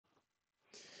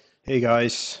Hey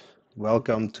guys,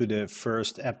 welcome to the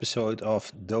first episode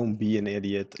of Don't Be an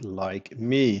Idiot Like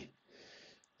Me.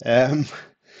 Um,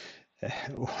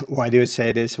 why do I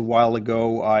say this? A while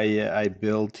ago, I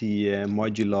built the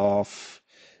Modulove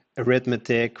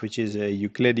arithmetic, which is a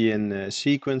Euclidean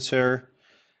sequencer.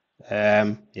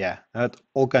 Yeah, I had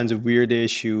all kinds of weird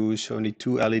issues. Only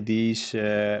two LEDs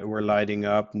were lighting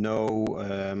up,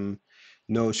 no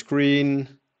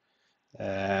screen.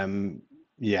 Um,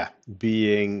 yeah,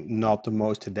 being not the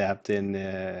most adept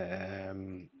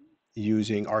in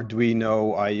using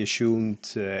Arduino, I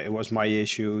assumed it was my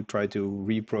issue, tried to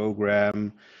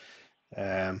reprogram.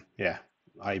 Yeah,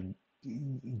 I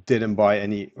didn't buy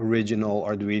any original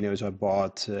Arduinos. I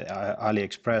bought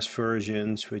AliExpress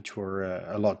versions, which were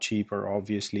a lot cheaper,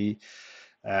 obviously.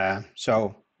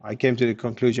 So I came to the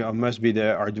conclusion it must be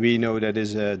the Arduino that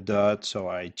is a dud. So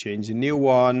I changed a new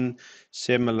one,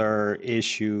 similar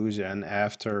issues, and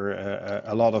after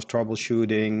a lot of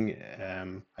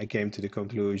troubleshooting, I came to the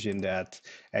conclusion that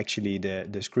actually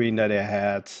the screen that I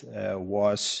had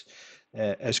was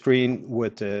a screen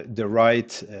with the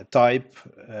right type,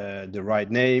 the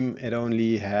right name. It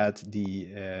only had the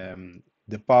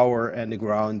power and the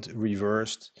ground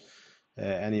reversed.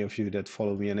 Any of you that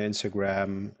follow me on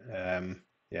Instagram,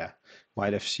 yeah,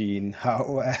 might have seen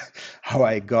how how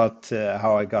I got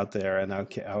there and how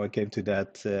I came to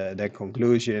that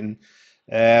conclusion.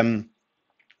 Um,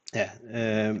 yeah,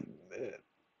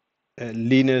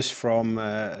 Linus from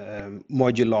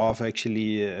Modulove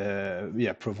actually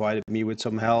yeah, provided me with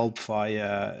some help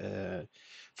via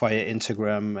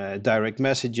Instagram direct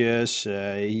messages.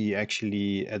 He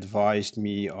actually advised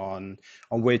me on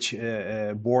which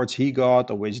boards he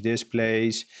got or which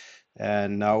displays.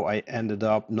 And now I ended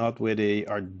up not with a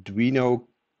Arduino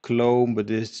clone, but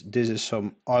this is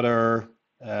some other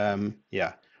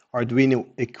yeah, Arduino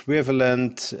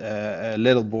equivalent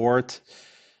little board.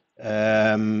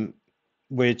 Um,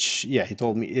 which yeah he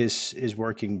told me is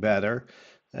working better.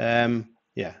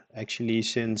 Yeah, actually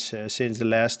since the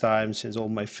last time, since all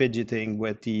my fidgeting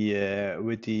with the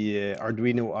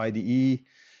Arduino IDE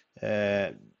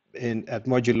in at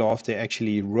Modulove, they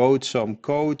actually wrote some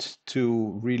code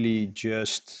to really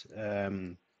just uh,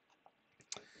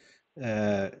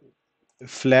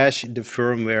 flash the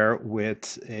firmware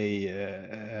with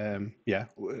a yeah,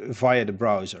 via the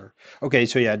browser. Okay,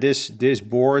 so yeah, this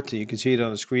board, you can see it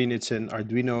on the screen. It's an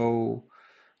Arduino.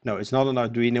 No, it's not an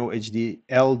Arduino. It's the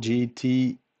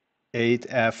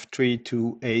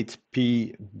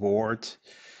LGT8F328P board.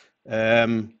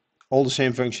 Um, all the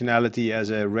same functionality as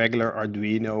a regular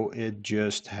Arduino. It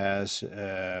just has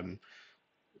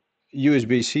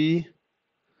USB-C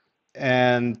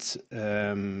and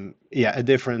yeah, a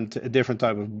different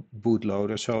type of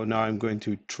bootloader. So now I'm going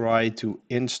to try to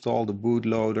install the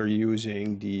bootloader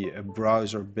using the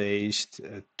browser-based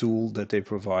tool that they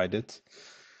provided.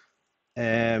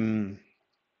 Okay,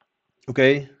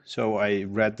 so I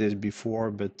read this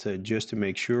before, but just to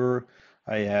make sure,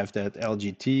 I have that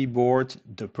LGT board,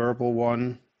 the purple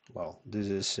one. Well, this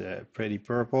is pretty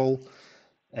purple.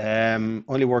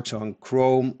 Only works on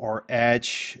Chrome or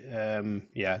Edge.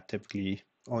 Yeah, typically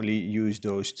only use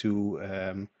those two.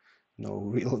 No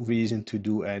real reason to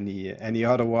do any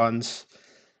other ones.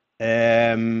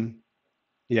 Yeah,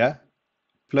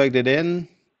 plugged it in.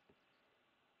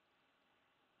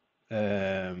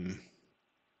 Um,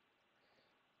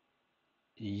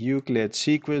 Euclid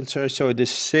sequencer. So the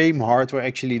same hardware,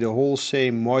 actually the whole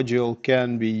same module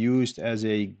can be used as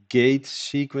a gate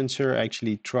sequencer. I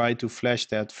actually tried to flash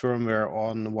that firmware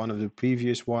on one of the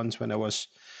previous ones when I was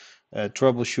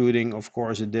troubleshooting. Of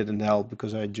course, it didn't help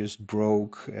because I just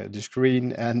broke the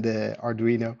screen and the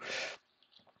Arduino.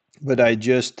 But I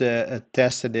just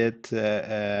tested it.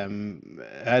 The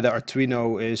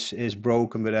Arduino is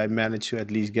broken, but I managed to at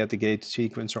least get the gate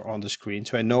sequencer on the screen.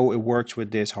 So I know it works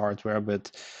with this hardware, but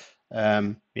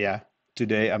yeah,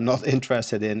 today I'm not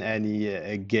interested in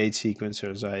any gate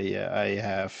sequencers. I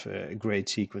have great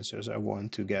sequencers. I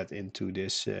want to get into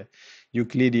this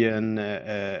Euclidean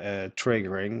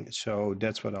triggering, so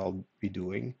that's what I'll be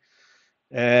doing.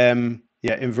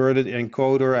 Yeah, inverted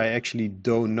encoder. I actually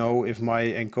don't know if my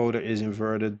encoder is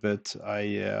inverted, but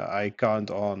I count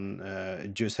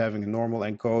on just having a normal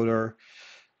encoder.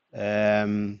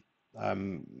 Um,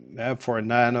 for a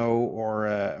Nano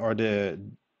or the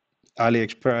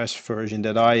AliExpress version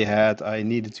that I had, I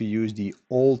needed to use the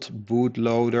old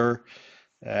bootloader.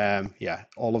 Yeah,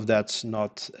 all of that's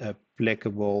not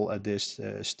applicable at this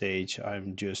stage.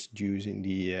 I'm just using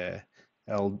the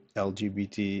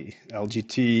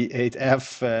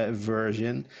LGT8F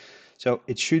version. So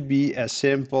it should be as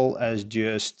simple as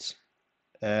just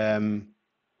um,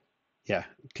 yeah,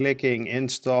 clicking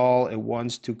install, it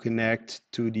wants to connect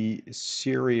to the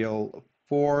serial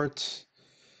port.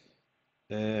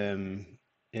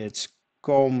 It's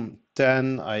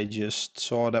COM10. I just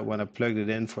saw that when I plugged it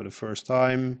in for the first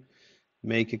time.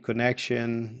 Make a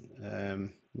connection.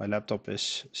 My laptop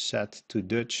is set to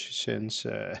Dutch since,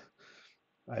 I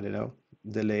don't know,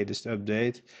 the latest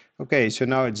update. Okay, so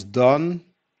now it's done.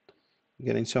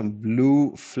 Getting some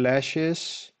blue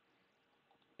flashes.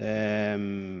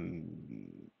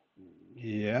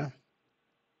 Yeah,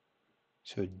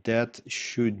 so that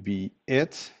should be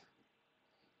it.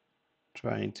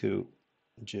 Trying to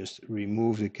just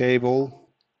remove the cable.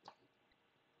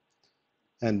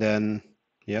 And then,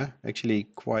 yeah, actually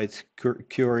quite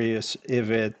curious if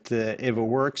it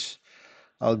works.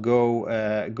 I'll go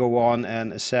on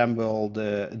and assemble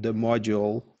the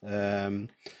module,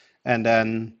 and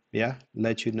then yeah,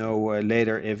 let you know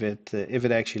later if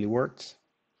it actually worked.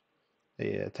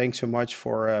 Yeah, thanks so much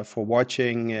for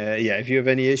watching. Yeah, if you have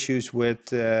any issues with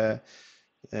these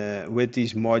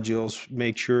modules,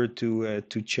 make sure to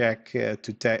check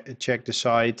the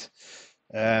site.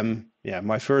 Yeah,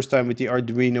 my first time with the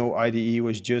Arduino IDE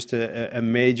was just a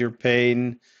major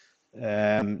pain.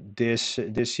 This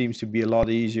seems to be a lot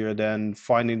easier than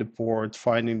finding the port,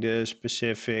 finding the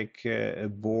specific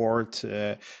board,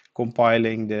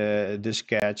 compiling the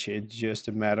sketch. It's just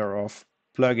a matter of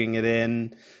plugging it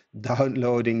in,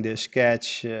 downloading the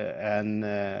sketch, and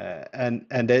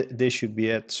this should be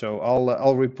it. So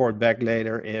I'll report back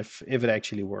later if it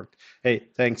actually worked. Hey,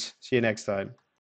 thanks. See you next time.